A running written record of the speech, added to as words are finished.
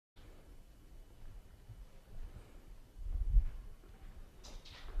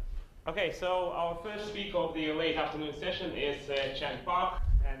Okay, so our first speaker of the late afternoon session is Chan Park,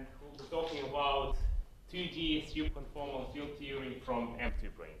 and we'll be talking about 2D superconformal field theory from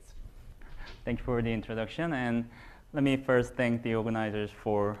M2-branes. Thank you for the introduction, and let me first thank the organizers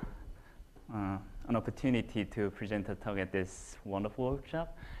for an opportunity to present a talk at this wonderful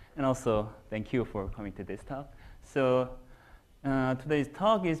workshop, and also thank you for coming to this talk. So today's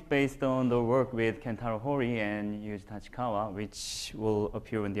talk is based on the work with Kentaro Hori and Yuji Tachikawa, which will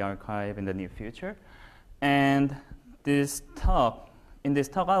appear in the archive in the near future. And in this talk,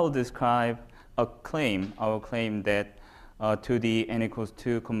 I will describe our claim that 2D n equals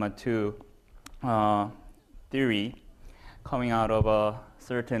 2,2 theory coming out of a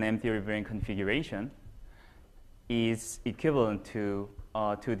certain M-theory brane configuration is equivalent to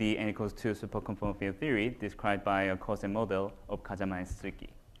 2D n equals 2 superconformal field theory described by a Kosen model of Kazama and Suzuki.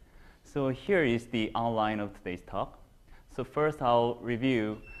 So here is the outline of today's talk. So first I'll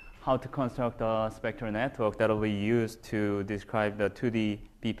review how to construct a spectral network that will be used to describe the 2D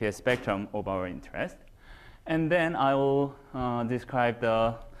BPS spectrum of our interest. And then I will describe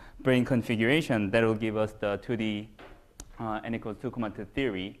the brane configuration that will give us the 2D n equals 2,2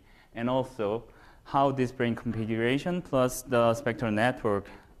 theory, and also how this brane configuration plus the spectral network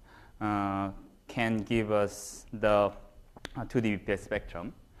can give us the 2D BPS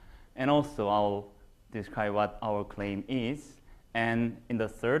spectrum. And also I'll describe what our claim is. And in the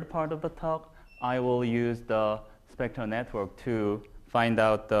third part of the talk, I will use the spectral network to find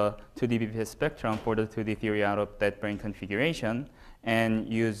out the 2D BPS spectrum for the 2D theory out of that brane configuration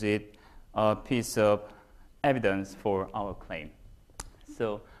and use it a piece of evidence for our claim.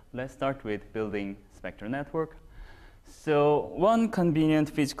 So let's start with building spectral network. So one convenient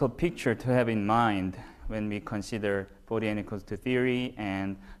physical picture to have in mind when we consider 4D n equals 2 theory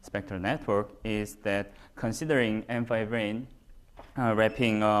and spectral network is that considering M5 brane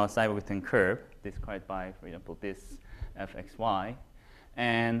wrapping a Seiberg curve described by, for example, this fxy,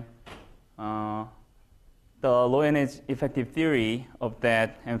 and the low energy effective theory of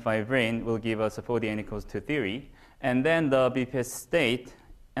that M5 brane will give us a 4D n equals 2 theory, and then the BPS state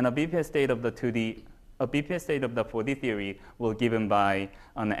and a BPS state of the 2D, a BPS state of the 4D theory will given by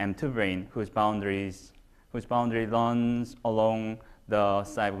an M2 brane whose boundary runs along the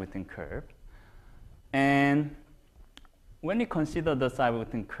Seiberg curve. And when we consider the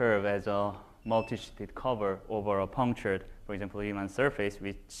Seiberg curve as a multi-sheeted cover over a punctured, for example, Riemann surface,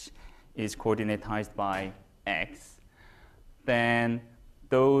 which is coordinatized by x, then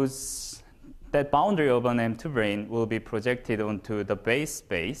that boundary of an M2 brane will be projected onto the base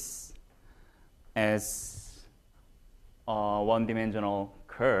space as a one-dimensional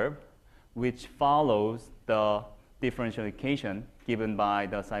curve, which follows the differential equation given by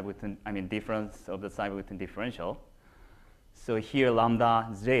the difference of the Seiberg differential. So here lambda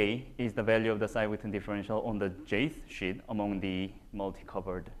j is the value of the Seiberg differential on the jth sheet among the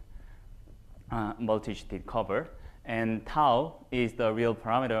multi-sheeted cover, and tau is the real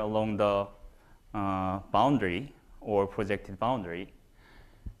parameter along the boundary or projected boundary.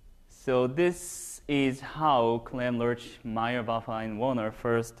 So this is how Clem, Lurch, Meyer, Baffa, and Warner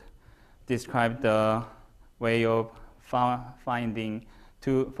first described the way of finding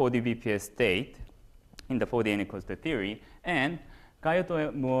 4D BPS state in the 4D n equals 2 theory, and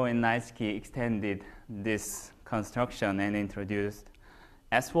Gayoto, Moore, and Naisky extended this construction and introduced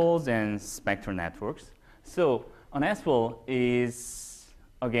S-walls and spectral networks. So an S-wall is,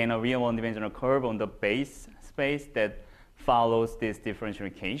 again, a real one-dimensional curve on the base space that follows this differential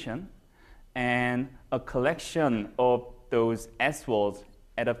equation. And a collection of those S-walls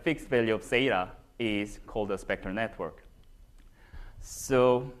at a fixed value of zeta is called a spectral network.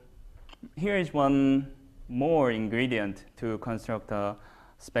 So here is one more ingredient to construct a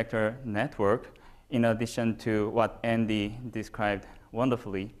spectral network in addition to what Andy described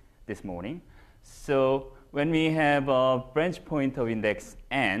wonderfully this morning. So when we have a branch point of index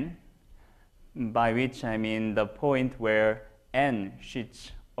n, by which I mean the point where n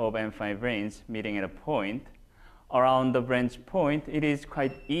sheets of M5 branes meeting at a point, around the branch point, it is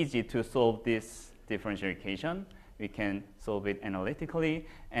quite easy to solve this differential equation. We can solve it analytically,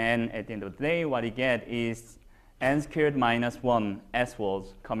 and at the end of the day, what you get is n squared minus 1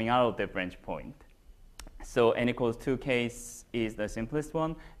 S-walls coming out of the branch point. So n equals 2 case is the simplest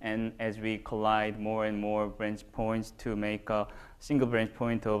one, and as we collide more and more branch points to make a single branch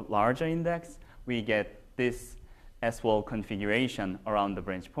point of larger index, we get this S-wall configuration around the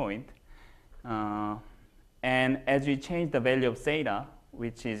branch point. And as we change the value of zeta,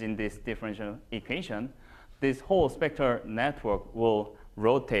 which is in this differential equation, this whole spectral network will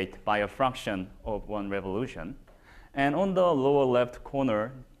rotate by a fraction of one revolution. And on the lower left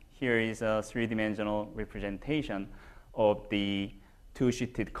corner here is a three-dimensional representation of the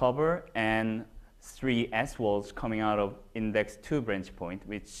two-sheeted cover and three S-walls coming out of index 2 branch point,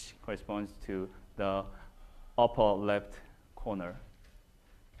 which corresponds to the upper left corner.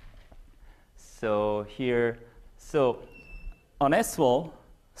 So here, an S-wall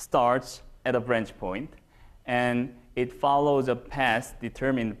starts at a branch point, and it follows a path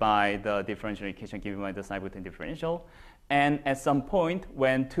determined by the differential equation given by the Seibertin differential. And at some point,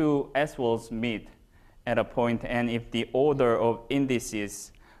 when two S-walls meet at a point, and if the order of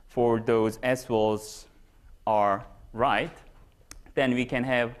indices for those S-walls are right, then we can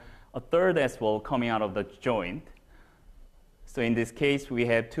have a third S-wall coming out of the joint. So in this case, we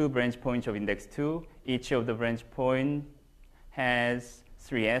have two branch points of index 2. Each of the branch point has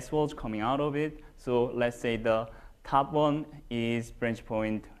three S-walls coming out of it. So let's say the top one is branch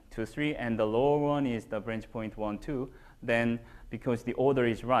point 2, 3, and the lower one is the branch point 1, 2. Then, because the order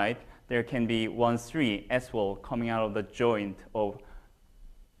is right, there can be 1, 3 S-wall coming out of the joint of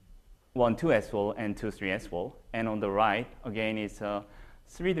 1, 2 S-wall and 2, 3 S-wall. And on the right, again, it's a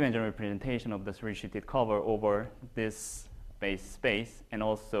three-dimensional representation of the three-sheeted cover over this base space. And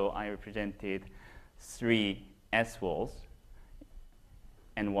also, I represented 3 S-walls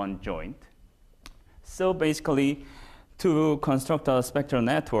and 1 joint. So basically, to construct a spectral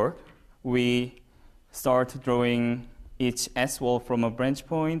network, we start drawing each S-wall from a branch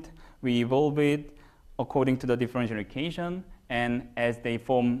point. We evolve it according to the differential equation, and as they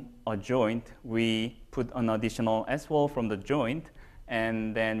form a joint, we put an additional S-wall from the joint,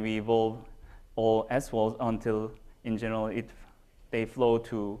 and then we evolve all S-walls until, in general, they flow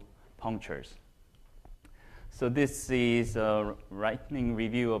to punctures. So this is a lightning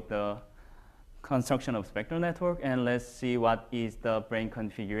review of the construction of spectral network, and let's see what is the brane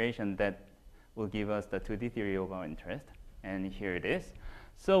configuration that will give us the 2D theory of our interest. And here it is.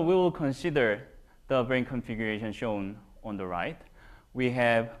 So we will consider the brane configuration shown on the right. We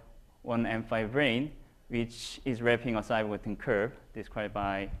have one M5 brane, which is wrapping a Seibertin curve described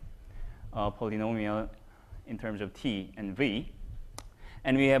by a polynomial in terms of t and v.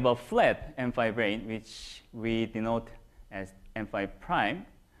 And we have a flat M5 brane, which we denote as M5 prime,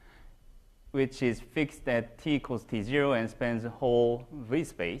 which is fixed at t equals t0 and spans the whole v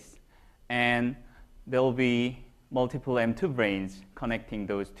space. And there will be multiple M2 branes connecting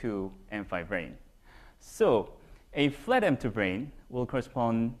those two M5 branes. So a flat M2 brane will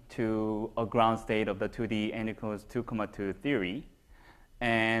correspond to a ground state of the 2D n equals 2, 2 theory.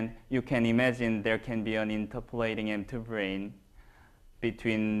 And you can imagine there can be an interpolating M2 brane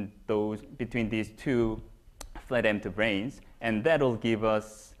between these two flat M2 branes, and that will give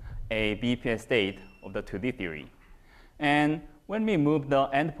us a BPS state of the 2D theory. And when we move the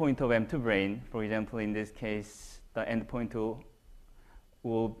endpoint of M2 brane, for example, in this case, the endpoint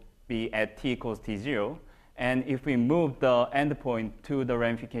will be at t equals t0. And if we move the endpoint to the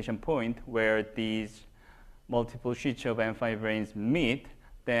ramification point where these multiple sheets of M5 branes meet,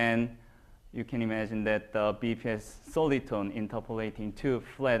 then you can imagine that the BPS soliton interpolating two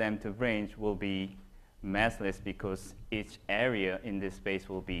flat M2 branes will be massless because each area in this space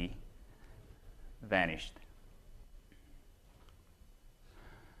will be vanished.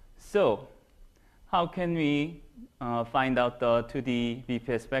 So how can we find out the 2D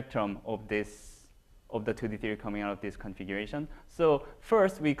BPS spectrum of the 2D theory coming out of this configuration? So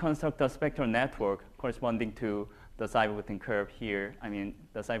first, we construct a spectral network corresponding to the Seibertin curve here. I mean,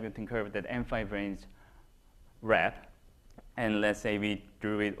 the Seibertin curve that M5 branes wrap. And let's say we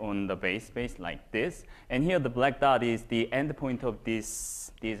drew it on the base space like this. And here the black dot is the endpoint of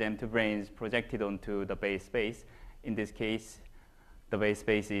these M2 branes projected onto the base space. In this case, the base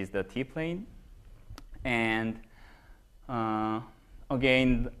space is the T-plane. And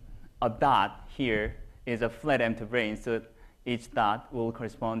again, a dot here is a flat M2 brane. So each dot will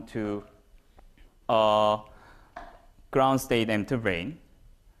correspond to a ground state M2 brane.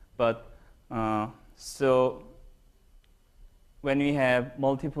 But so when we have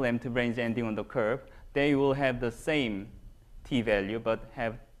multiple M2 branes ending on the curve, they will have the same T value but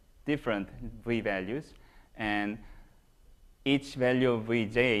have different V values. And each value of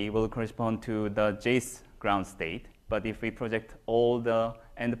Vj will correspond to the jth ground state. But if we project all the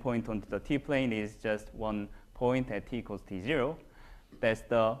endpoint onto the T-plane, is just one point at t equals t0. That's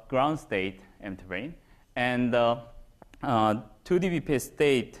the ground state M2 brane. And the 2D BPS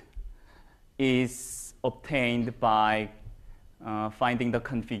state is obtained by finding the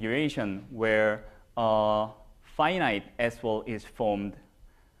configuration where a finite S-wall is formed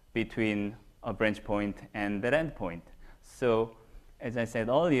between a branch point and that endpoint. So as I said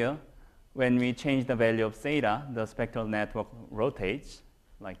earlier, when we change the value of theta, the spectral network rotates.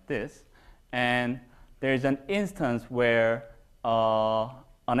 like this. And there's an instance where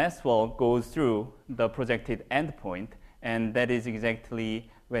an S-wall goes through the projected endpoint, and that is exactly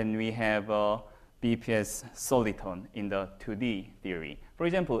when we have a BPS soliton in the 2D theory. For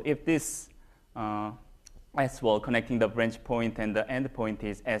example, if this S-wall connecting the branch point and the endpoint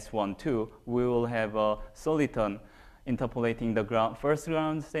is S12, we will have a soliton interpolating the first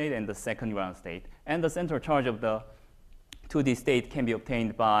ground state and the second ground state. And the central charge of the 2D state can be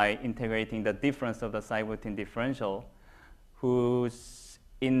obtained by integrating the difference of the cyclotron differential, whose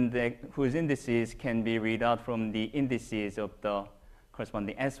indices can be read out from the indices of the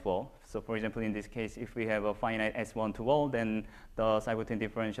corresponding S-wall. So for example, in this case, if we have a finite S12 wall, then the cyclotron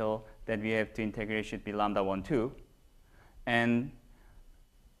differential that we have to integrate should be lambda 12. And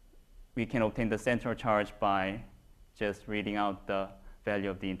we can obtain the central charge by just reading out the value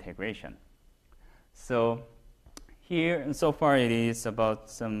of the integration. So here, and so far it is about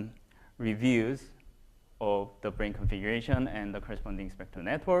some reviews of the brane configuration and the corresponding spectral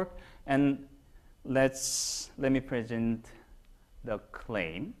network. And let me present the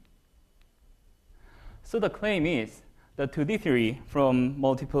claim. So the claim is the 2D theory from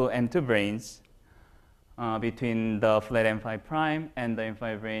multiple M2-branes between the flat M5 prime and the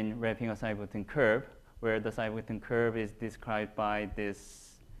M5 brane wrapping a cyclotron curve, where the cyclotron curve is described by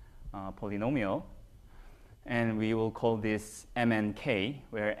this polynomial. And we will call this MNK,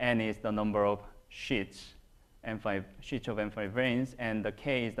 where N is the number of sheets of M5 branes, and the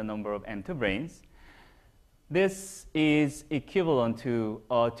K is the number of M2 branes. This is equivalent to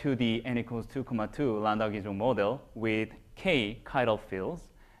a 2D n equals 2, 2 Landau-Gisborne model with K chiral fields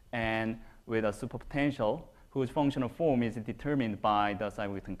and with a superpotential whose functional form is determined by the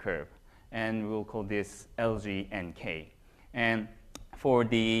cyclotron curve. And we'll call this LGNK. And for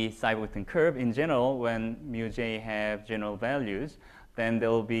the cyclotron curve, in general, when mu j have general values, then there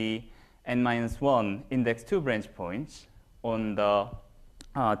will be n-1 index 2 branch points on the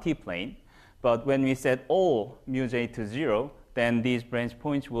T-plane. But when we set all mu j to 0, then these branch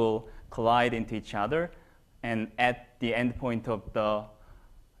points will collide into each other and at the endpoint of the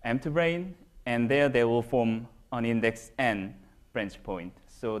M2 brane, and there they will form an index n branch point.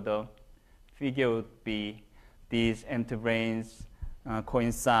 So the figure would be these M2 branes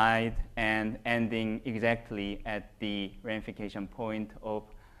coincide and ending exactly at the ramification point of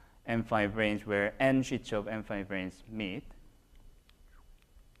M5 branes where n sheets of M5 branes meet.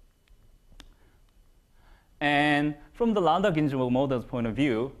 And from the Landau-Gisborne model's point of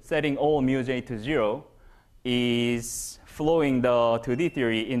view, setting all mu j to 0 is flowing the 2D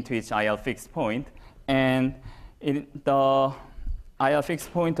theory into its IL fixed point. And the IL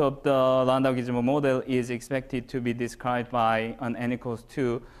fixed point of the Landau-Gisborne model is expected to be described by an n equals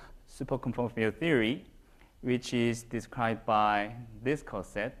 2 superconformal field theory, which is described by this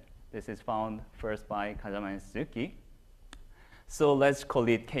coset. This is found first by Kazama and Suzuki. So let's call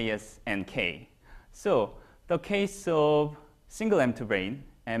it Ks and K. So the case of single M2 brane,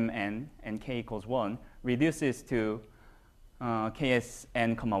 Mn, and K equals 1, reduces to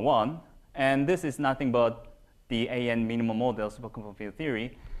Ksn, 1. And this is nothing but the AN minimum model superconformal field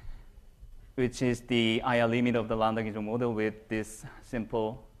theory, which is the IR limit of the Landau-Gisborne model with this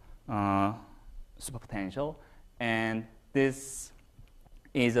simple superpotential. And this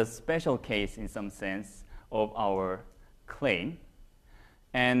is a special case in some sense of our claim.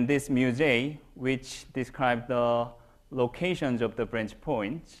 And this mu j, which describes the locations of the branch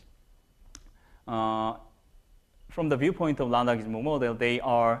points, from the viewpoint of Landau-Gisborne model, they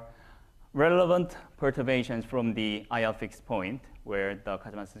are relevant perturbations from the IL fixed point where the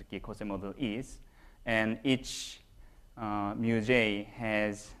Kazama-Suzuki coset model is. And each mu j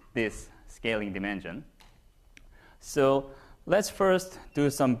has this scaling dimension. So let's first do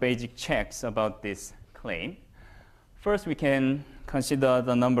some basic checks about this claim. First, we can consider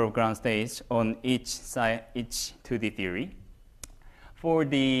the number of ground states on each 2D theory. For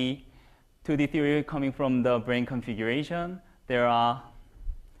the 2D theory coming from the brane configuration, there are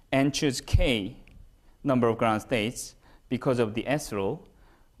n choose k number of ground states because of the S rule,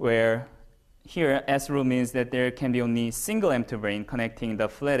 where here S rule means that there can be only single M2 brane connecting the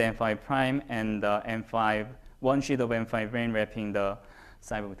flat M5 prime and the M5, one sheet of M5 brane wrapping the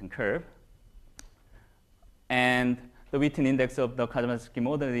cyclotron curve. And the Witten index of the Kazama-Suzuki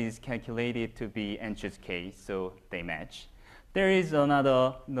model is calculated to be n choose k, so they match. There is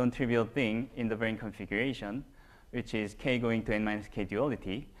another non-trivial thing in the brane configuration, which is k going to n minus k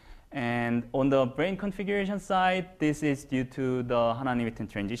duality. And on the brane configuration side, this is due to the Hanani-Witten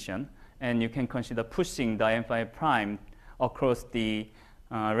transition. And you can consider pushing the M5 prime across the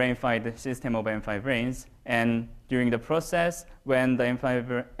ramified system of M5 branes. And during the process, when the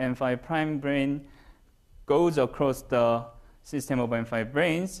M5 prime brane goes across the system of M5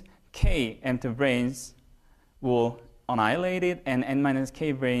 branes, K M2 branes will annihilate it, and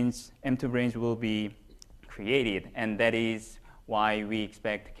N-K branes, M2 branes will be created. And that is why we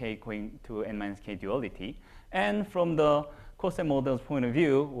expect K going to N-K duality. And from the coset model's point of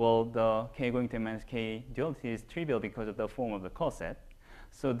view, well, the K going to N-K duality is trivial because of the form of the coset.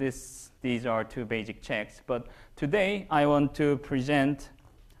 So these are two basic checks. But today, I want to present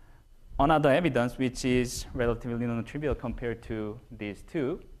another evidence which is relatively non-trivial compared to these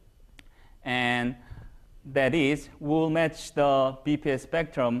two. And that is, we'll match the BPS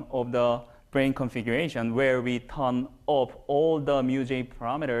spectrum of the brane configuration where we turn off all the mu j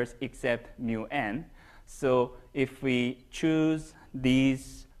parameters except mu n. So if we choose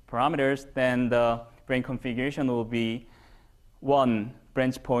these parameters, then the brane configuration will be one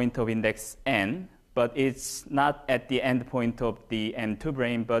branch point of index n, but it's not at the end point of the M2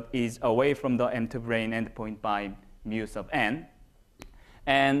 brane, but is away from the M2 brane endpoint by mu sub n.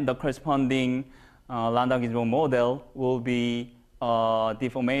 And the corresponding Landau-Gisborne model will be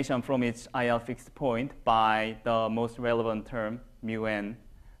deformation from its IL fixed point by the most relevant term, mu n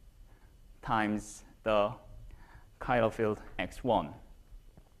times the chiral field x1.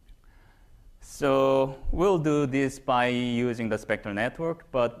 So we'll do this by using the spectral network,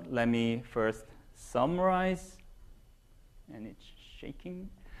 but let me first summarize, and it's shaking.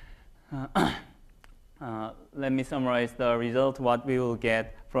 Let me summarize the result, what we will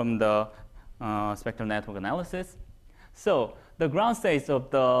get from the spectral network analysis. So the ground states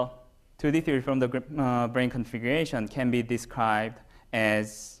of the 2D theory from the brane configuration can be described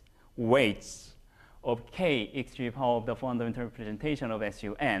as weights of k x to the power of the fundamental representation of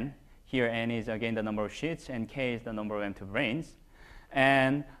SUN. Here n is again the number of sheets, and k is the number of M2 branes.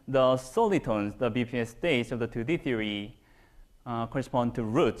 And the solitons, the BPS states of the 2D theory, correspond to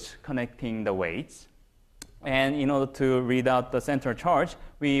roots connecting the weights. And in order to read out the central charge,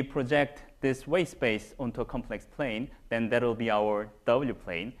 we project this weight space onto a complex plane. Then that will be our W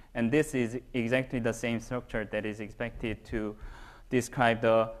plane. And this is exactly the same structure that is expected to describe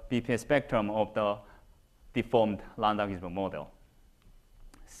the BPS spectrum of the deformed Landau-Gisborne model.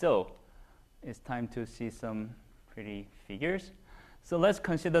 So it's time to see some pretty figures. So let's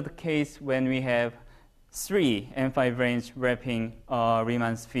consider the case when we have 3 M5 branes wrapping a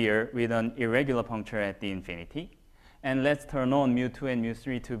Riemann sphere with an irregular puncture at the infinity. And let's turn on mu2 and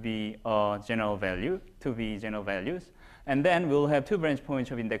mu3 to be general value, to be general values. And then we'll have 2 branch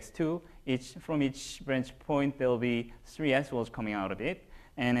points of index 2. From each branch point, there will be 3 S-walls coming out of it.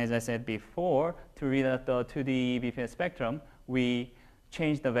 And as I said before, to read out the 2D BPS spectrum, we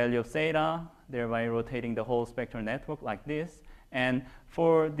change the value of theta, thereby rotating the whole spectral network like this. And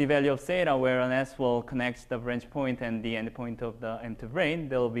for the value of theta, where an S-wall connects the branch point and the end point of the M2 brane,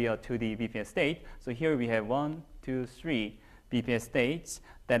 there will be a 2D BPS state. So here we have 1, 2, 3 BPS states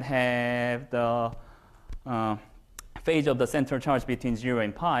that have the phase of the central charge between 0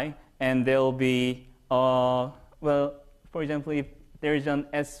 and pi. And there will be, well, for example, if there is an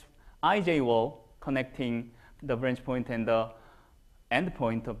Sij wall connecting the branch point and the end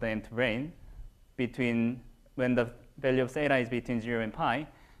point of the M2 brane between when the value of theta is between 0 and pi,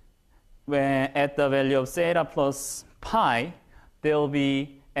 when at the value of theta plus pi, there will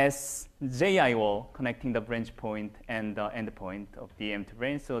be Sji wall connecting the branch point and the end point of the M2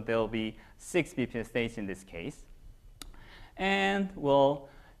 brane. So there will be 6 BPS states in this case. And well,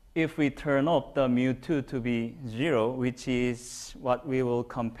 if we turn up the mu2 to be 0, which is what we will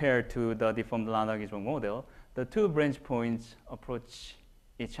compare to the deformed Landau-Gisborne model, the 2 branch points approach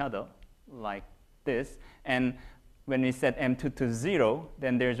each other like this. And when we set M2 to 0,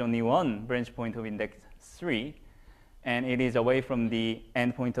 then there's only 1 branch point of index 3, and it is away from the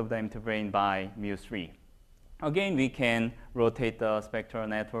endpoint of the M2 brane by mu3. Again, we can rotate the spectral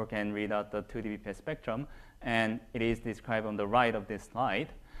network and read out the 2D BPS spectrum, and it is described on the right of this slide.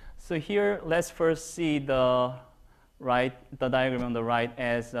 So here, let's first see the diagram on the right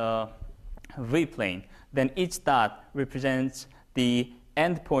as a V-plane. Then each dot represents the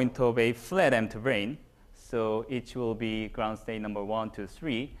endpoint of a flat M2 brane. So each will be ground state number 1, 2,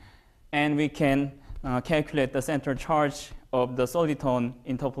 3. And we can calculate the central charge of the soliton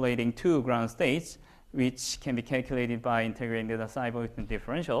interpolating 2 ground states, which can be calculated by integrating the Seiberg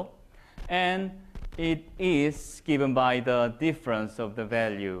differential. And it is given by the difference of the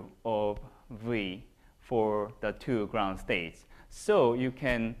value of V for the 2 ground states. So you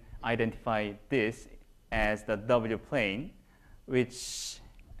can identify this as the W plane, which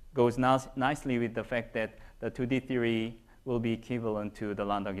goes nicely with the fact that the 2D theory will be equivalent to the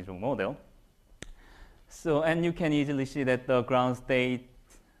Landau-Gisborne model. So, and you can easily see that the ground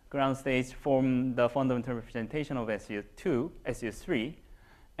states form the fundamental representation of SU2, SU3,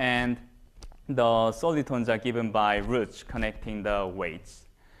 and the solitons are given by roots connecting the weights.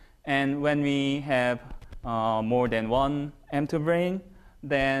 And when we have more than one M2-brane,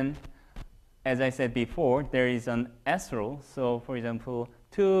 then, as I said before, there is an S rule. So, for example,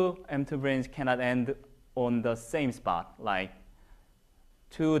 two M2-branes cannot end on the same spot, like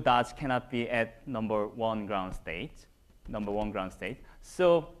two dots cannot be at number one ground state.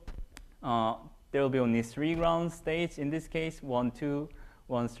 So there will be only three ground states in this case, 1, 2,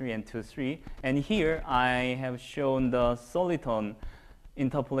 1, 3, and 2, 3. And here I have shown the soliton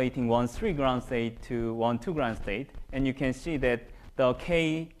interpolating 1, 3 ground state to 1, 2 ground state. And you can see that the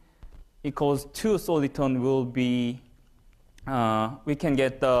K equals 2 soliton will be, we can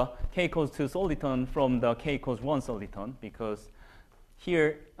get the K equals 2 soliton from the K equals 1 soliton, because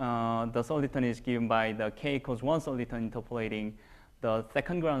here the soliton is given by the K equals 1 soliton interpolating the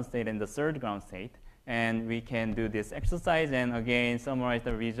second ground state and the third ground state. And we can do this exercise and again summarize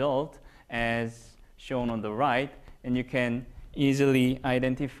the result as shown on the right. And you can easily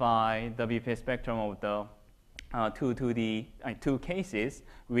identify the BPS spectrum of the two cases,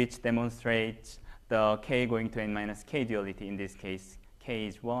 which demonstrates the K going to n minus K duality. In this case, K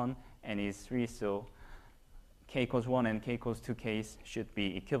is 1 and is 3, so K equals 1 and K equals 2 case should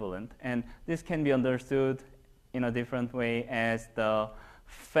be equivalent. And this can be understood in a different way as the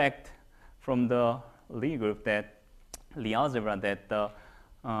fact from the Lie group, that Lie algebra, that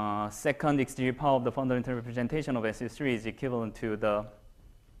the second exterior power of the fundamental representation of SU3 is equivalent to the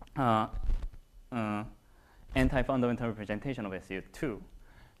anti-fundamental representation of SU2.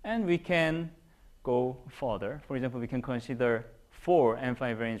 And we can go further. For example, we can consider 4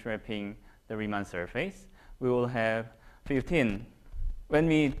 M5-branes wrapping the Riemann surface. We will have 15. When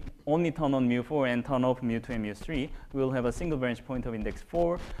we only turn on mu4 and turn off mu2 and mu3, we will have a single branch point of index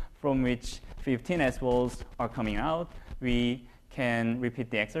 4 from which 15 S-walls are coming out. We can repeat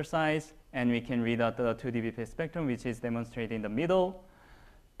the exercise and we can read out the 2D BPS spectrum, which is demonstrated in the middle.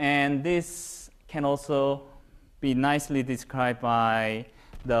 And this can also be nicely described by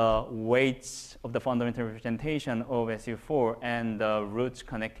the weights of the fundamental representation of SU4 and the roots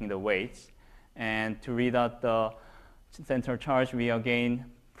connecting the weights. And to read out the central charge, we again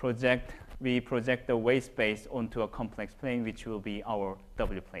project the weight space onto a complex plane, which will be our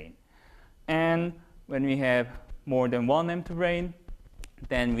W plane. And when we have more than one M2-brane,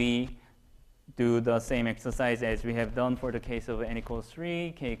 then we do the same exercise as we have done for the case of n equals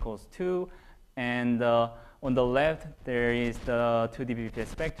 3, k equals 2. And on the left, there is the 2D BPS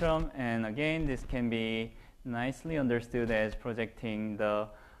spectrum. And again, this can be nicely understood as projecting the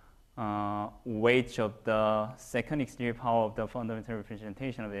weights of the second exterior power of the fundamental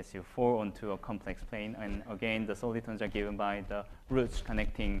representation of SU4 onto a complex plane. And again, the solitons are given by the roots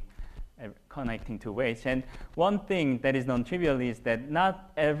connecting two weights. And one thing that is non-trivial is that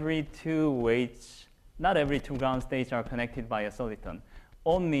not every two ground states are connected by a soliton.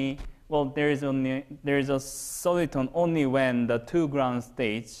 There is a soliton only when the two ground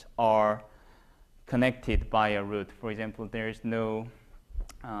states are connected by a root. For example, there is no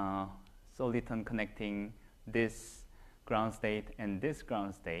soliton connecting this ground state and this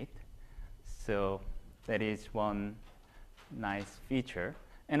ground state. So that is one nice feature.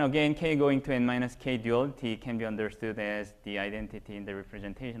 And again, K going to n minus K duality can be understood as the identity in the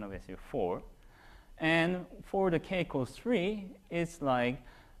representation of SU4. And for the K equals 3, it's like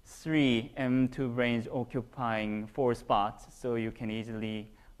 3 M2-branes occupying 4 spots. So you can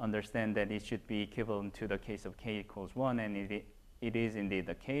easily understand that it should be equivalent to the case of K equals 1, and it is indeed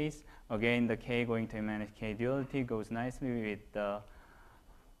the case. Again, the K going to n minus K duality goes nicely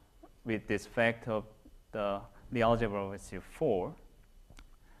with this fact of the algebra of SU4.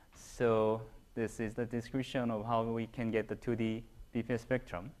 So this is the description of how we can get the 2D BPS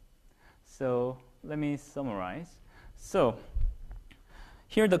spectrum. So let me summarize. So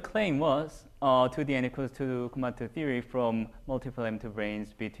here the claim was 2D n equals to comma 2 theory from multiple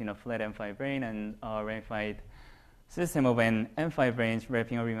M2-branes between a flat M5-brane and a ramified system of n M5-branes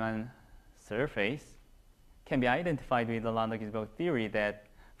wrapping a Riemann surface can be identified with the Landau-Gisborne theory that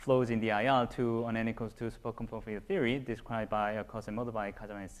flows in the IR to an n equals to supercomponent field theory described by a cos and model by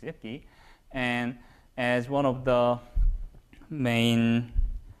Kazama and SCFT. And as one of the main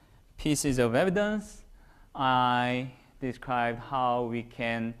pieces of evidence, I described how we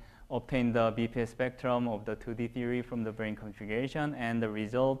can obtain the BPS spectrum of the 2D theory from the brane configuration, and the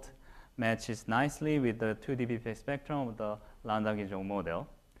result matches nicely with the 2D BPS spectrum of the Landau-Gisborne model.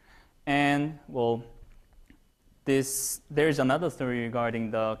 And well, there is another story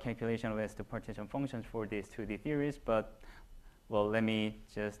regarding the calculation of S2 partition functions for these 2D theories, but well, let me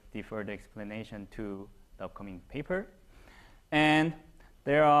just defer the explanation to the upcoming paper. And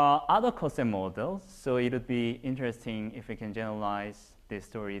there are other cosine models, so it would be interesting if we can generalize this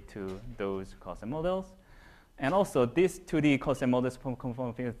story to those cosine models. And also, this 2D cosine model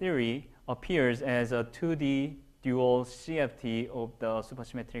superconformal field theory appears as a 2D dual CFT of the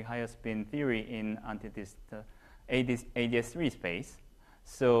supersymmetric higher spin theory in ADS3 space.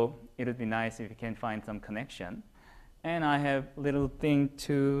 So it would be nice if you can find some connection. And I have little thing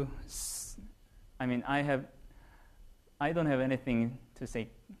to, I don't have anything to say,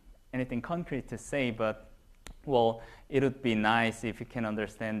 anything concrete to say, but well, it would be nice if you can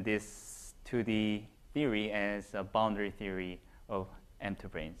understand this 2D theory as a boundary theory of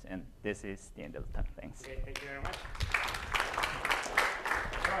M2-branes. And this is the end of the talk. Thanks. Okay, thank you very much.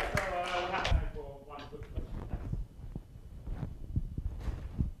 All right, so we have time for one quick question.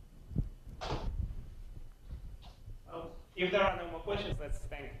 Well, if there are no more questions, let's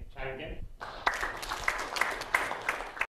thank Chai again.